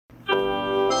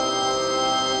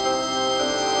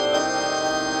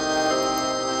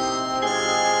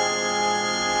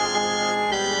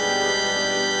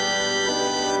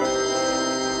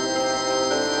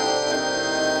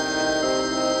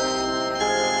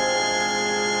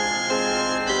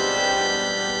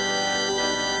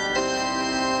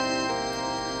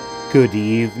Good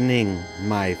evening,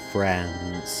 my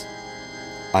friends.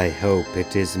 I hope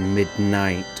it is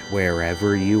midnight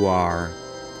wherever you are.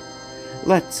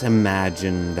 Let's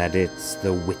imagine that it's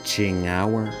the witching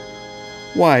hour.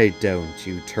 Why don't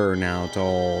you turn out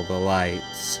all the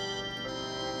lights?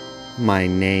 My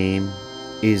name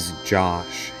is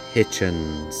Josh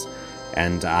Hitchens,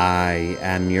 and I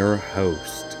am your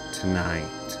host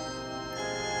tonight.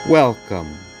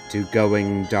 Welcome to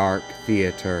Going Dark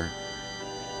Theater.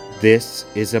 This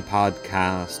is a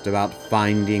podcast about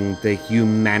finding the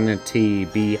humanity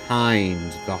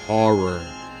behind the horror.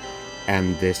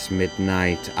 And this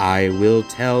midnight I will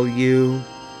tell you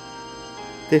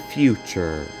the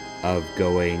future of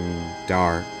Going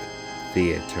Dark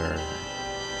Theater.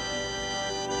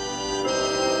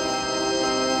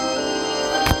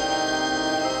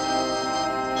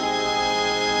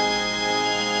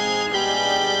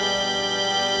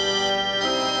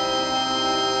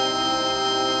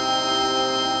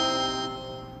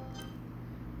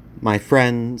 My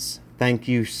friends, thank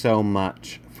you so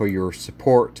much for your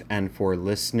support and for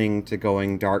listening to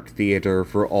Going Dark Theater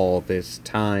for all this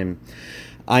time.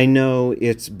 I know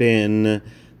it's been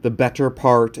the better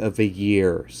part of a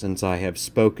year since I have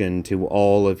spoken to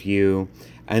all of you,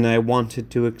 and I wanted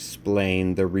to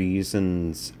explain the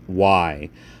reasons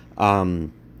why.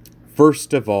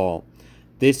 First of all,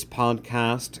 this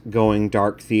podcast, Going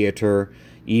Dark Theater,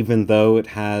 even though it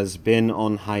has been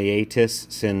on hiatus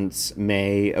since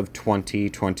May of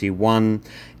 2021,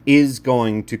 is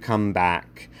going to come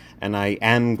back, and I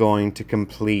am going to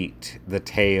complete the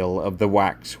tale of the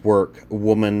Waxwork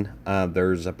Woman.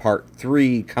 There's a part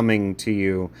 3 coming to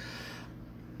you.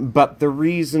 But the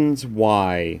reasons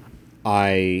why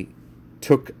I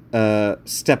took a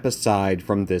step aside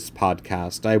from this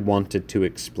podcast, I wanted to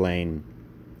explain.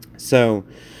 So,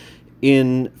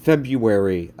 in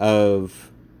February of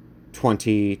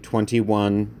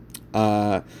 2021,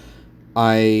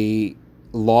 I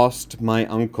lost my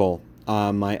uncle.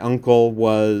 My uncle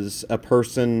was a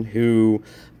person who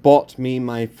bought me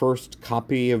my first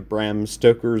copy of Bram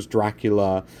Stoker's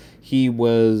Dracula. He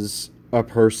was a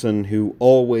person who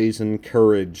always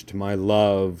encouraged my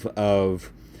love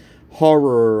of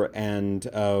horror and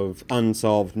of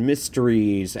unsolved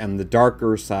mysteries and the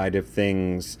darker side of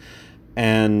things.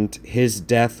 And his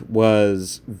death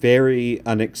was very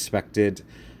unexpected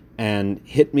and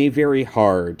hit me very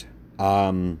hard.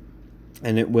 And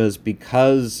it was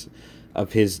because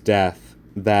of his death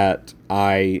that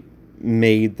I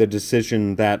made the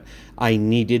decision that I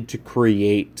needed to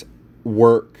create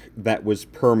work that was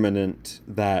permanent,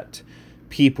 that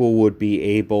people would be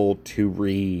able to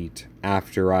read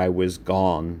after I was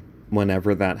gone,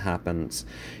 whenever that happens.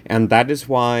 And that is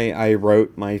why I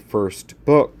wrote my first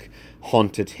book,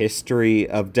 Haunted History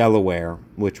of Delaware,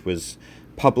 which was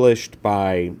published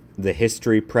by the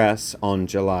History Press on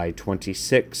July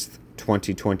 26th,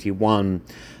 2021.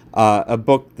 A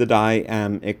book that I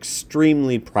am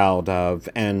extremely proud of,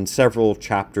 and several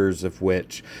chapters of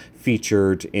which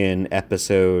featured in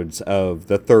episodes of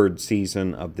the 3rd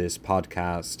season of this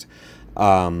podcast.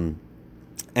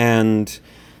 And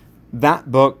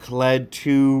that book led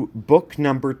to book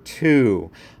number 2.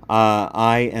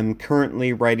 I am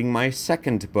currently writing my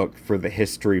second book for the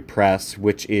History Press,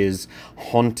 which is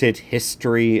Haunted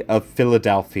History of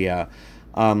Philadelphia,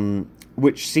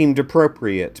 which seemed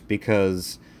appropriate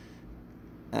because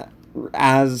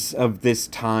as of this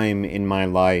time in my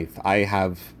life, I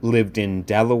have lived in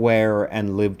Delaware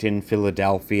and lived in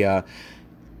Philadelphia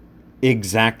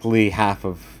exactly half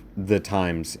of the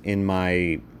times in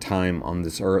my time on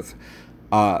this earth.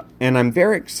 And I'm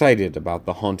very excited about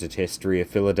the Haunted History of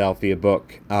Philadelphia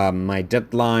book. My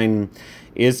deadline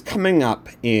is coming up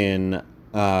in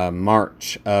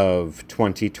March of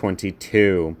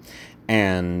 2022,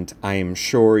 and I am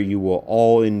sure you will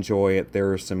all enjoy it.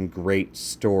 There are some great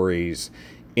stories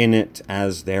in it,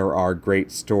 as there are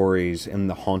great stories in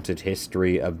the Haunted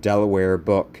History of Delaware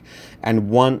book. And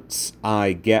once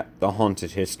I get the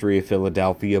Haunted History of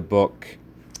Philadelphia book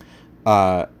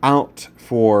out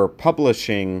for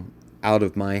publishing out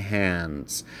of my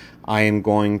hands, I am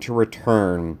going to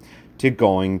return to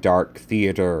Going Dark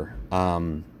Theater.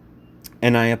 And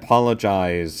I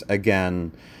apologize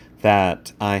again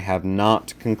that I have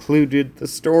not concluded the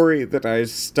story that I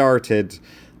started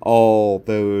all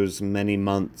those many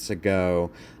months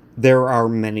ago. There are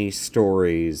many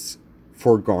stories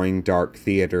for Going Dark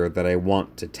Theater that I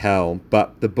want to tell,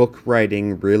 but the book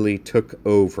writing really took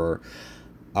over.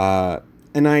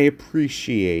 And I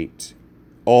appreciate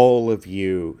all of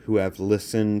you who have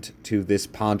listened to this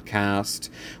podcast,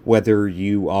 whether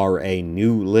you are a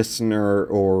new listener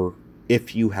or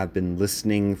if you have been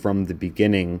listening from the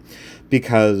beginning,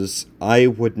 because I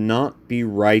would not be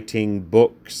writing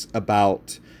books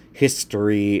about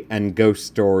history and ghost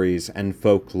stories and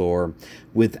folklore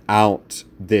without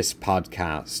this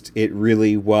podcast. It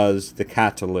really was the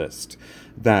catalyst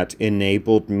that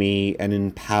enabled me and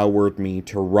empowered me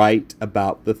to write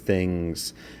about the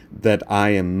things that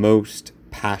I am most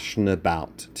passionate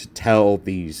about, to tell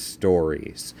these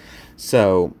stories.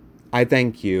 So I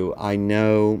thank you. I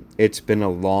know it's been a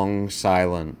long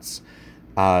silence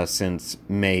since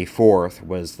May 4th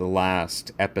was the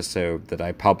last episode that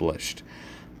I published.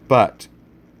 But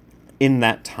in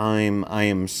that time, I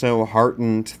am so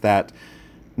heartened that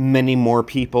many more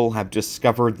people have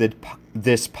discovered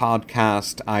this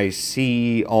podcast. I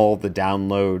see all the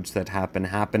downloads that have been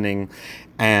happening,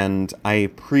 and I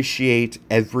appreciate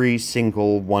every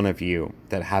single one of you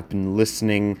that have been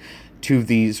listening to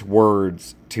these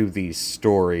words, to these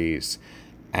stories,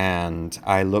 and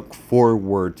I look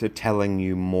forward to telling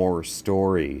you more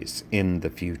stories in the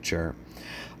future.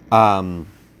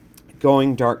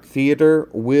 Going Dark Theater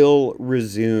will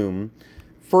resume,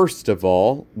 first of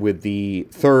all, with the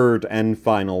third and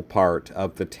final part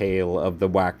of the tale of the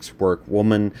Waxwork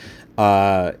Woman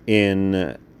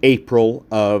in April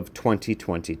of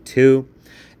 2022.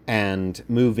 And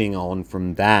moving on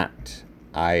from that,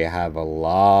 I have a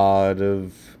lot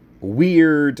of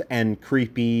weird and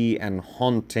creepy and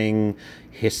haunting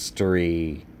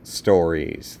history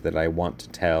stories that I want to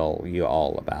tell you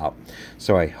all about.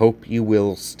 So I hope you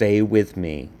will stay with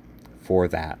me for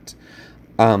that.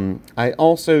 I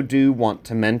also do want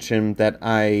to mention that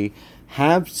I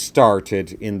have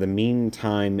started in the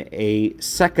meantime a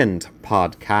second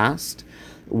podcast,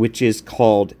 which is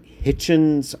called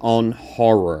Hitchens on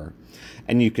Horror.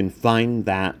 And you can find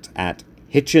that at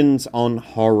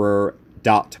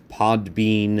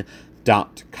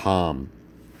hitchensonhorror.podbean.com.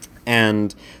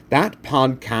 And that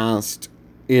podcast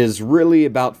is really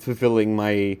about fulfilling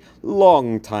my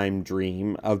long-time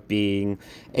dream of being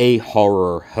a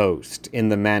horror host in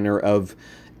the manner of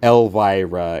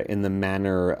Elvira, in the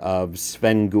manner of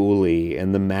Svengoolie,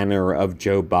 in the manner of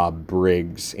Joe Bob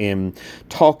Briggs, in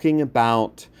talking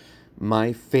about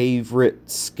my favorite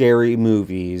scary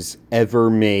movies ever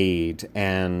made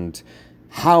and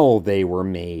how they were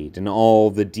made and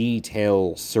all the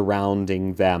details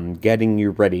surrounding them, getting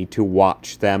you ready to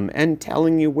watch them and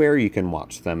telling you where you can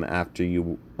watch them after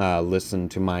you listen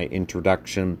to my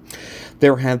introduction.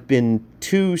 There have been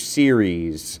 2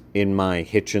 series in my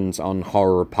Hitchens on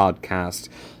Horror podcast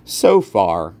so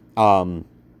far.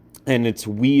 And it's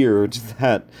weird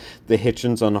that the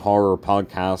Hitchens on Horror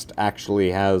podcast actually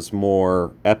has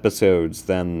more episodes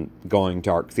than Going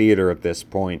Dark Theater at this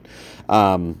point.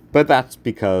 But that's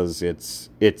because it's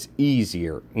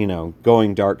easier. You know,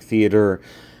 Going Dark Theater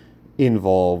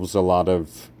involves a lot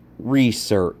of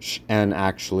research and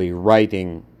actually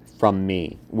writing from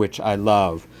me, which I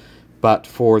love. But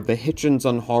for the Hitchens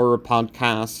on Horror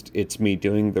podcast, it's me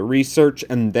doing the research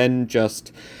and then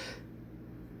just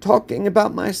talking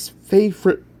about my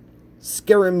favorite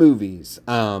scary movies.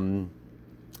 And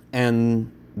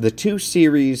the 2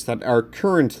 series that are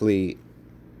currently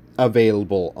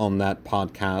available on that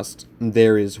podcast,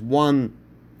 there is one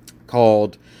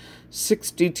called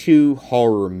 62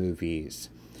 Horror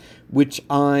Movies, which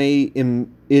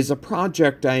is a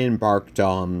project I embarked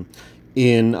on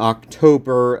in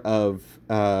October of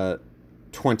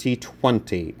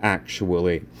 2020,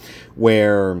 actually,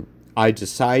 where I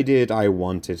decided I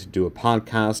wanted to do a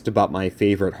podcast about my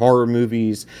favorite horror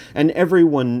movies, and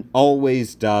everyone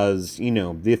always does, you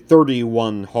know, the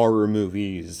 31 horror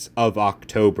movies of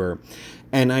October,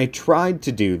 and I tried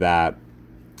to do that.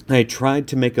 I tried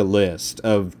to make a list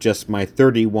of just my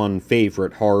 31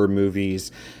 favorite horror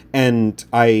movies, and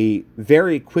I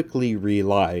very quickly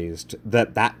realized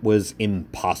that that was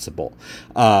impossible,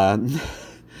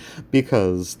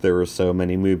 because there are so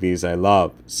many movies I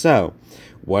love. So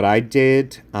what I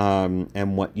did,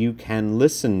 and what you can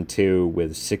listen to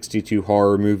with 62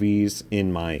 horror movies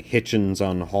in my Hitchens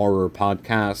on Horror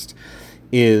podcast,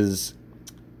 is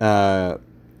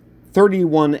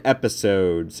 31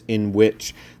 episodes in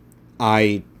which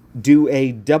I do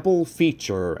a double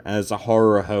feature as a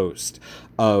horror host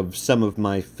of some of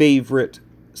my favorite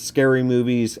scary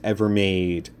movies ever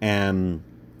made, and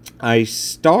I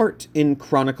start in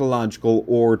chronological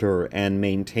order and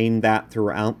maintain that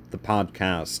throughout the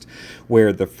podcast,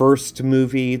 where the first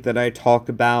movie that I talk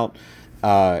about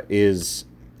is,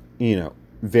 you know,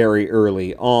 very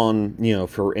early on. You know,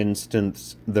 for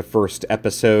instance, the first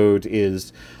episode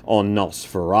is on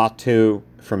Nosferatu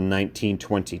from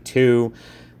 1922,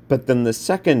 But then the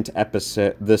second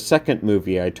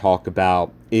movie I talk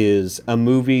about is a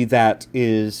movie that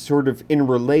is sort of in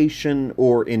relation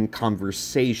or in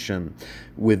conversation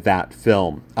with that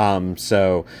film.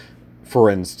 For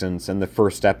instance, in the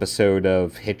first episode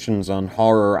of Hitchens on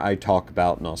Horror, I talk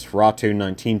about Nosferatu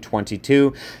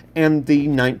 1922 and the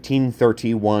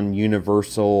 1931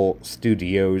 Universal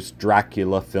Studios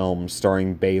Dracula film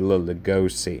starring Bela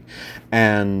Lugosi.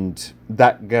 And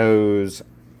that goes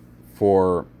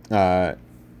for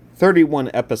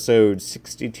 31 episodes,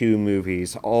 62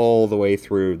 movies, all the way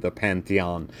through the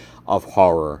pantheon of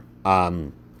horror.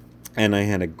 And I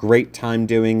had a great time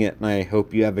doing it, and I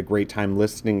hope you have a great time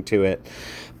listening to it.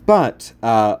 But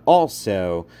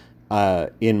also,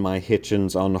 in my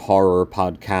Hitchens on Horror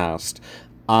podcast,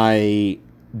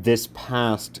 this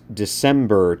past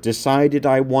December, decided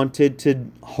I wanted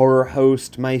to horror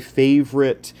host my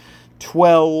favorite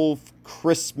 12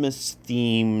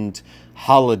 Christmas-themed,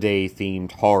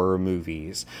 holiday-themed horror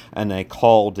movies, and I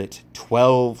called it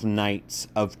 12 Nights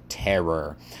of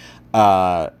Terror.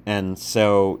 And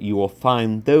so you will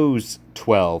find those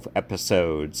 12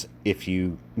 episodes if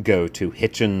you go to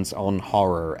Hitchens on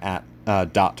Horror at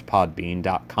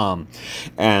 .podbean.com.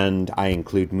 And I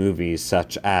include movies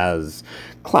such as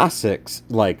classics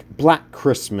like Black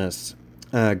Christmas,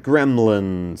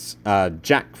 Gremlins,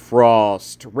 Jack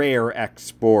Frost, Rare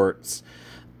Exports,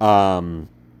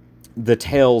 the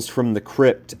Tales from the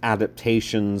Crypt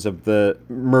adaptations of the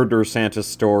Murder Santa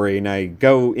story, and I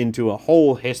go into a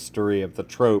whole history of the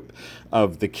trope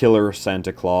of the killer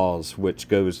Santa Claus, which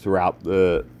goes throughout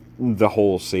the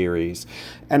whole series.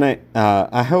 And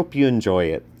I hope you enjoy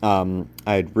it.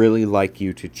 I'd really like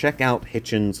you to check out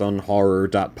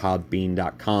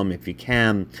hitchensonhorror.podbean.com if you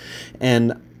can.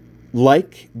 And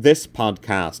like this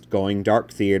podcast, Going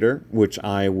Dark Theater, which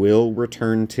I will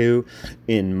return to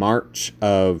in March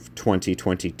of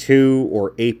 2022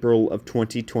 or April of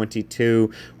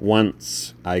 2022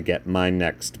 once I get my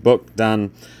next book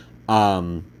done.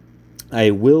 I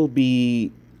will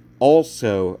be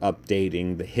also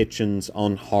updating the Hitchens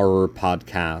on Horror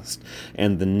podcast,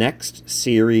 and the next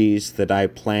series that I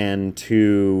plan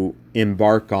to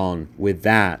embark on with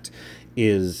that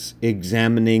is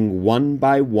examining one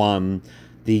by one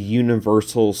the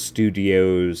Universal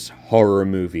Studios horror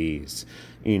movies.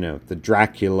 You know, the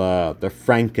Dracula, the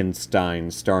Frankenstein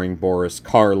starring Boris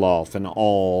Karloff, and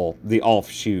all the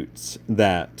offshoots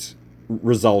that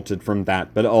resulted from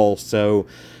that, but also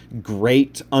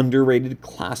great underrated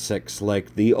classics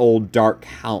like The Old Dark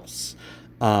House,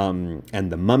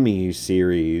 and the Mummy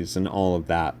series and all of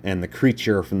that, and The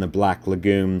Creature from the Black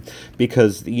Lagoon,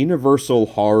 because the Universal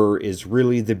horror is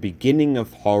really the beginning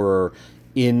of horror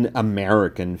in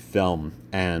American film,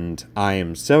 and I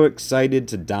am so excited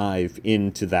to dive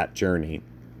into that journey.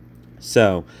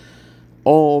 So,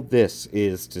 all this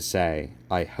is to say,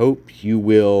 I hope you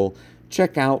will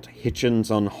check out Hitchens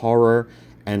on Horror,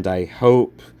 and I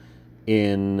hope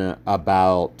in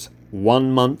about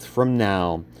 1 month from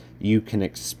now, you can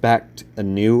expect a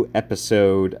new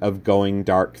episode of Going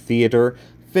Dark Theater,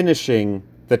 finishing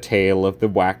the tale of the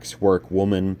Waxwork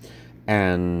Woman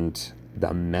and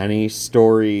the many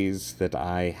stories that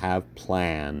I have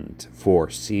planned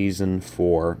for Season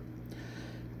 4.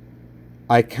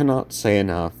 I cannot say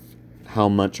enough how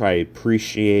much I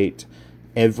appreciate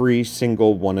every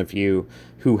single one of you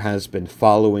who has been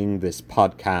following this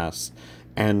podcast,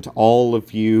 and all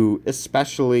of you,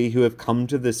 especially who have come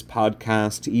to this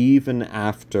podcast even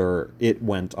after it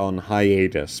went on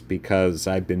hiatus because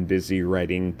I've been busy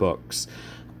writing books.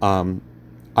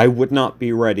 I would not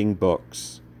be writing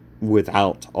books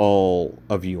without all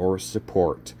of your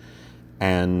support,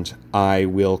 and I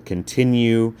will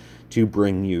continue to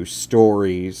bring you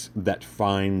stories that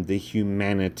find the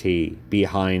humanity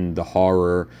behind the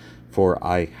horror for,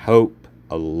 I hope,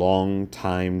 a long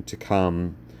time to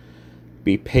come.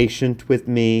 Be patient with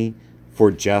me for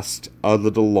just a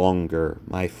little longer,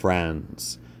 my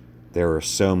friends. There are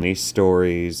so many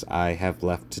stories I have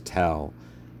left to tell,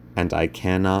 and I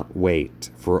cannot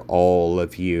wait for all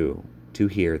of you to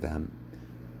hear them.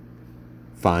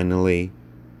 Finally,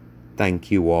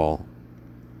 thank you all.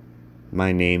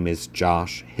 My name is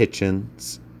Josh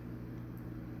Hitchens.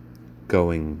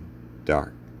 Going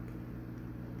Dark.